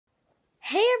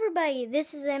Hey everybody,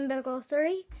 this is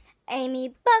Amy3,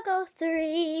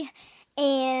 Amy3,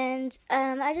 and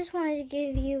I just wanted to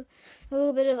give you a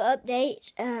little bit of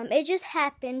update. It just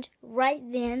happened right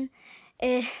then.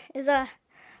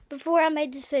 Before I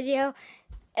made this video,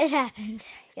 it happened,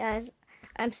 guys.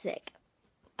 I'm sick.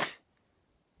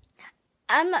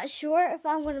 I'm not sure if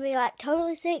I'm going to be like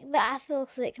totally sick, but I feel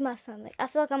sick to my stomach. I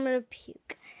feel like I'm going to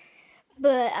puke,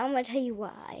 but I'm going to tell you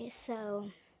why.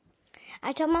 So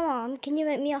I told my mom, can you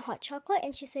make me a hot chocolate?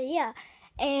 And she said, yeah.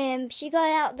 And she got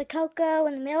out the cocoa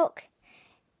and the milk.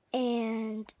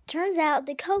 And turns out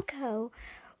the cocoa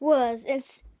was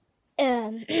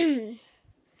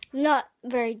not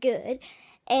very good.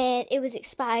 And it was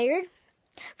expired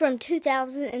from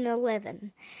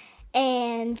 2011.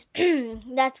 And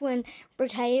that's when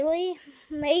Bertaley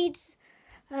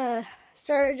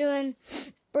started doing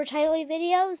Bertaley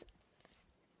videos.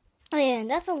 And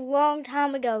that's a long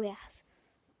time ago, guys.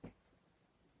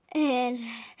 And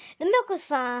the milk was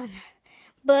fine,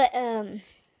 but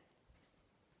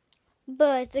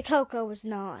the cocoa was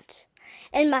not,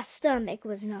 and my stomach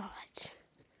was not.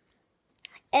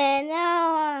 And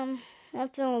now I'm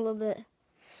feeling a little bit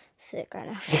sick right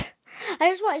now. I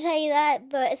just want to tell you that,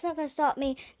 but it's not going to stop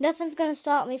me. Nothing's going to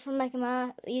stop me from making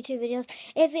my YouTube videos.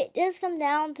 If it does come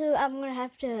down to, I'm going to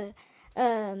have to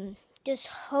just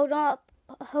hold up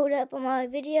on my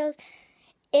videos.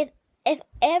 If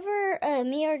ever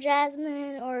me or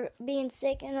Jasmine or being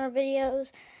sick in our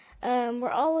videos, we're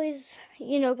always,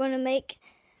 going to make,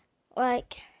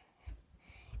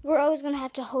 we're always going to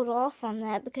have to hold off on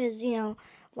that because,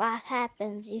 life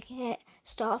happens. You can't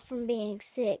stop from being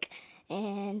sick.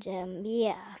 And,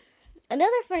 yeah.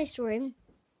 Another funny story,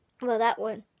 well, that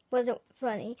one wasn't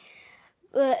funny,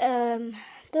 but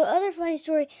the other funny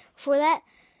story before that,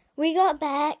 we got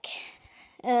back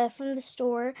from the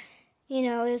store.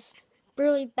 It's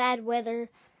really bad weather,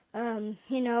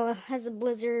 has the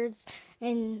blizzards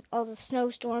and all the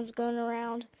snowstorms going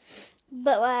around.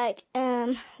 But,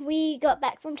 we got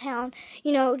back from town,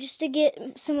 just to get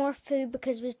some more food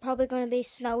because it was probably going to be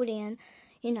snowed in,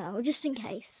 just in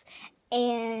case.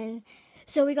 And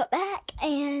so we got back,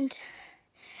 and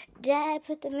Dad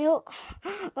put the milk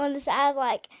on the side,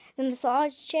 the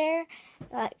massage chair.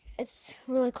 It's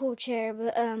a really cool chair,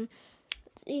 but,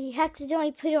 he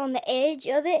accidentally put it on the edge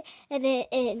of it, and then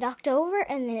it knocked over,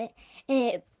 and then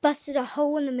it busted a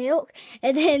hole in the milk,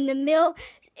 and then the milk,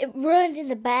 it runs in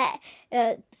the bag.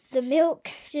 The milk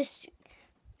just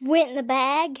went in the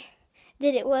bag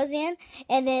that it was in,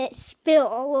 and then it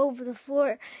spilled all over the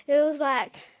floor. It was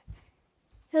like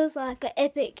an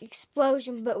epic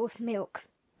explosion, but with milk.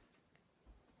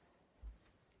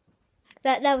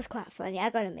 That was quite funny,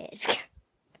 I gotta admit.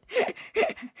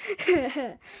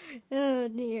 Oh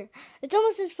dear. It's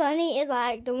almost as funny as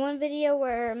the one video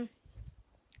where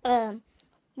well,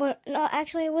 no,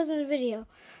 actually it wasn't a video.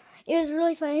 It was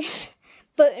really funny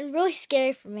but really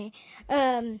scary for me.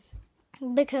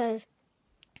 Because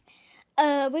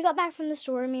we got back from the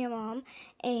store, me and Mom,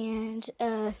 and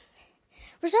for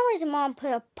some reason Mom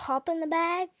put a pop in the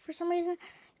bag for some reason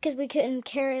because we couldn't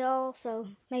carry it all, so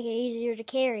make it easier to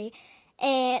carry.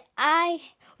 And I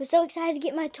was so excited to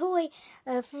get my toy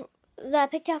that I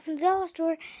picked out from the dollar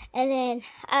store, and then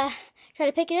I tried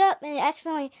to pick it up, and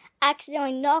it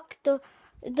accidentally knocked the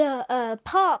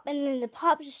pop, and then the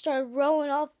pop just started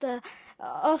rolling off to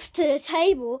the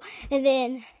table, and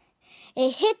then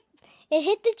it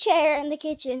hit the chair in the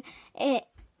kitchen, and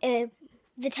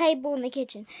the table in the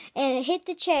kitchen, and it hit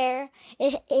the chair.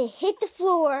 It hit the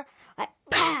floor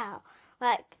pow,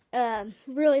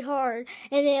 really hard,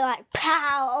 and then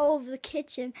pow all over the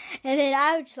kitchen, and then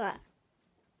I was just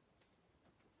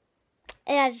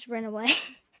and I just ran away.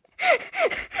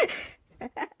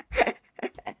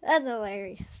 That's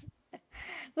hilarious.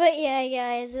 But yeah,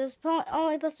 guys, it was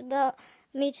only supposed about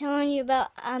me telling you about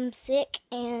I'm sick,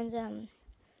 and I'm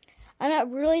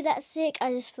not really that sick.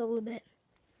 I just feel a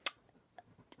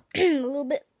little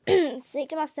bit sick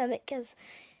to my stomach because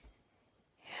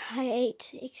I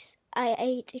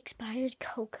ate expired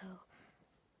cocoa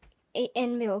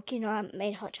and milk. I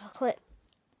made hot chocolate,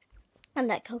 and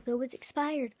that cocoa was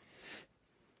expired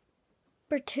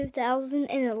for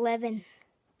 2011.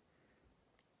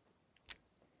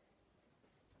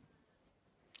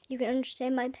 You can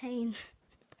understand my pain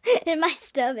in my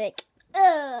stomach.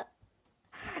 Ugh.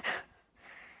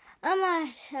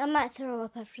 I might throw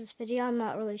up after this video. I'm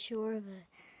not really sure,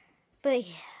 but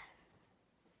yeah.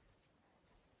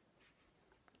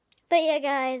 But yeah,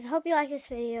 guys, hope you like this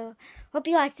video. Hope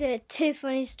you like the two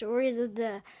funny stories of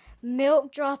the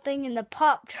milk dropping and the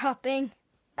pop dropping.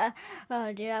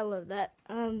 Oh, dude, I love that.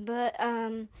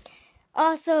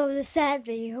 Also, the sad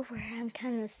video where I'm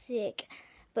kind of sick.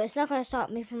 But it's not going to stop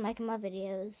me from making my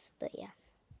videos. But yeah.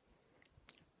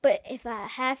 But if I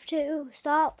have to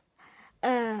stop,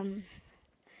 if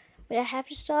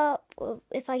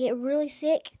I get really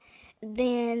sick,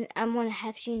 then I'm going to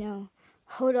have to,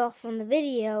 hold off on the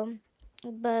video.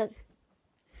 But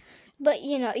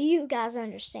you guys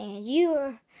understand.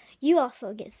 You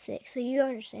also get sick, so you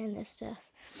understand this stuff.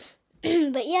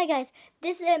 But yeah, guys,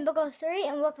 this is Book 3,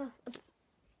 and welcome.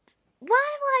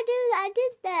 Why do I do that? I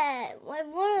did that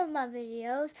in one of my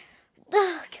videos.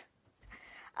 Ugh.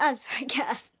 I'm sorry,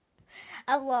 guys.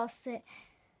 I've lost it.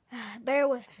 Bear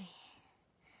with me.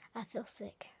 I feel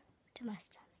sick to my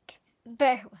stomach.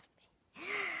 Bear with me.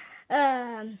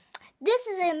 This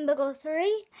is Book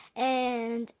 3,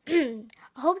 and I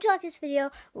hope you like this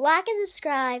video. Like and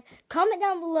subscribe. Comment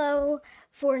down below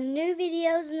for new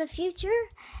videos in the future.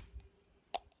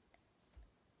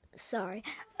 Sorry.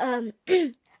 I'm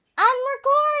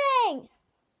recording.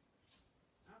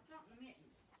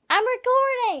 I'm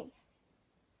recording.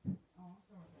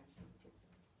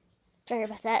 Sorry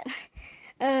about that.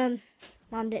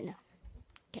 Mom didn't know.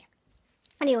 Okay.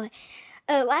 Anyway,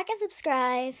 like and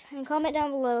subscribe and comment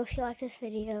down below if you like this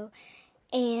video.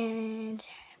 And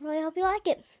I really hope you like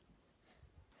it.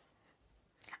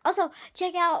 Also,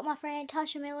 check out my friend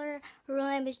Tasha Miller. Her real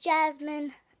name is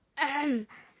Jasmine.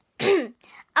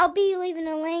 I'll be leaving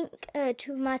a link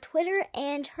to my Twitter,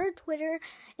 and her Twitter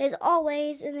is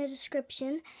always in the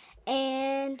description.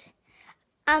 And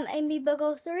I'm Amy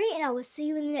Bogo 3, and I will see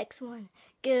you in the next one.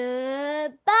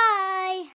 Goodbye.